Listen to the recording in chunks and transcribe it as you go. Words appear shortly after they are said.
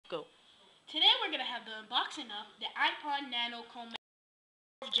Today we're going to have the unboxing of the iPod Nano chromatic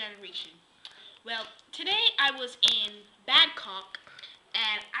 4th generation. Well, today I was in Bangkok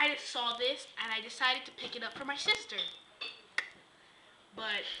and I just saw this and I decided to pick it up for my sister.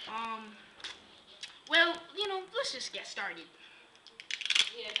 But, well, let's just get started.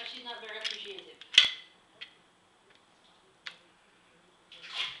 Yeah, because she's not very appreciative.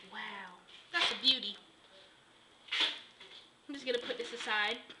 Wow, that's a beauty. I'm just going to put this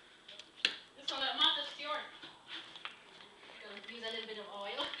aside. So that month is yours. Use a little bit of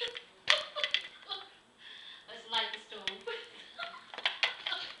oil. Let's light the stove.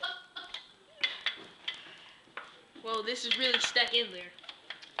 Well, this is really stuck in there.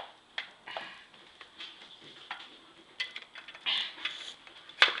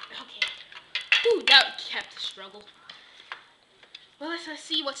 Okay. Ooh, that kept the struggle. Well, let's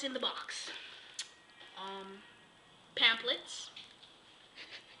see what's in the box. Pamphlets.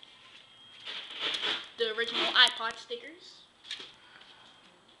 The original iPod stickers.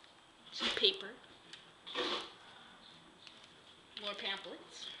 Some paper. More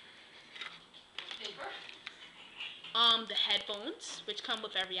pamphlets. Paper. The headphones, which come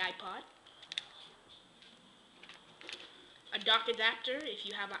with every iPod. A dock adapter if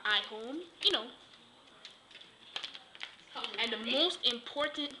you have an iPhone, And the most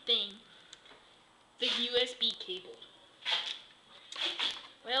important thing, the USB cable.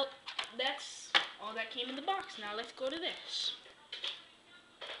 Well, that's all that came in the box. Now let's go to this.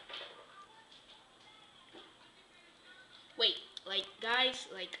 Wait, guys,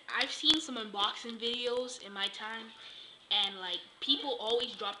 I've seen some unboxing videos in my time, and people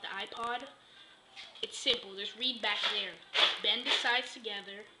always drop the iPod. It's simple. Just read back there. Bend the sides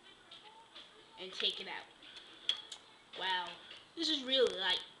together and take it out. Wow, this is really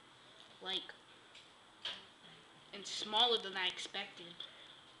light, and smaller than I expected.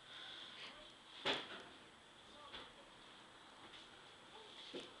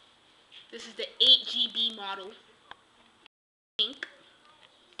 This is the 8 GB model. Pink.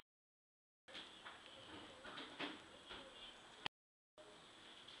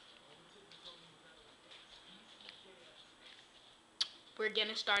 We're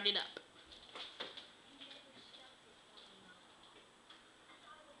gonna start it up.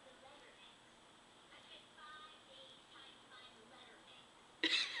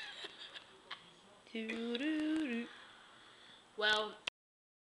 Well,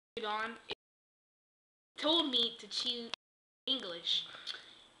 it told me to choose English,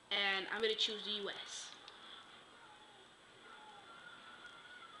 and I'm gonna choose the US.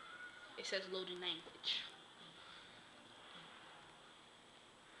 It says loading language.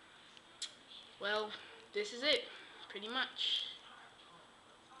 Well, this is it, pretty much.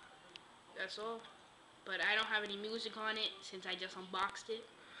 That's all. But I don't have any music on it since I just unboxed it.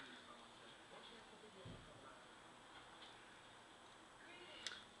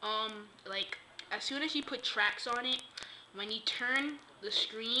 As soon as you put tracks on it, when you turn the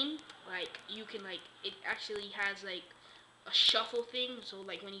screen, you can, it actually has, a shuffle thing. So,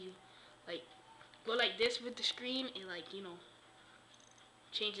 when you, go like this with the screen, it,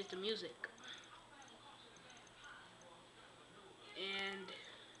 changes the music. And,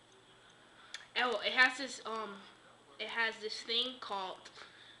 oh, it has this thing called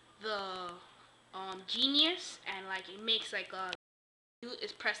the, Genius, and, it makes,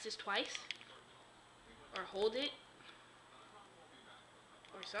 is press this twice, or hold it,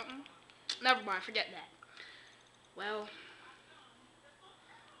 or something. Never mind, forget that. Well,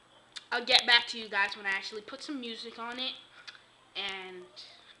 I'll get back to you guys when I actually put some music on it, and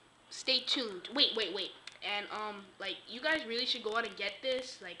stay tuned. Wait. And, you guys really should go out and get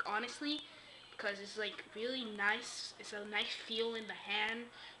this, honestly, because it's, really nice. It's a nice feel in the hand,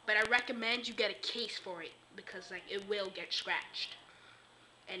 but I recommend you get a case for it, because, it will get scratched.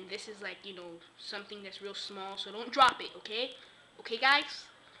 And this is, something that's real small, so don't drop it, okay? Okay, guys?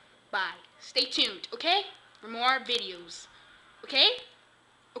 Bye. Stay tuned, okay? For more videos, okay?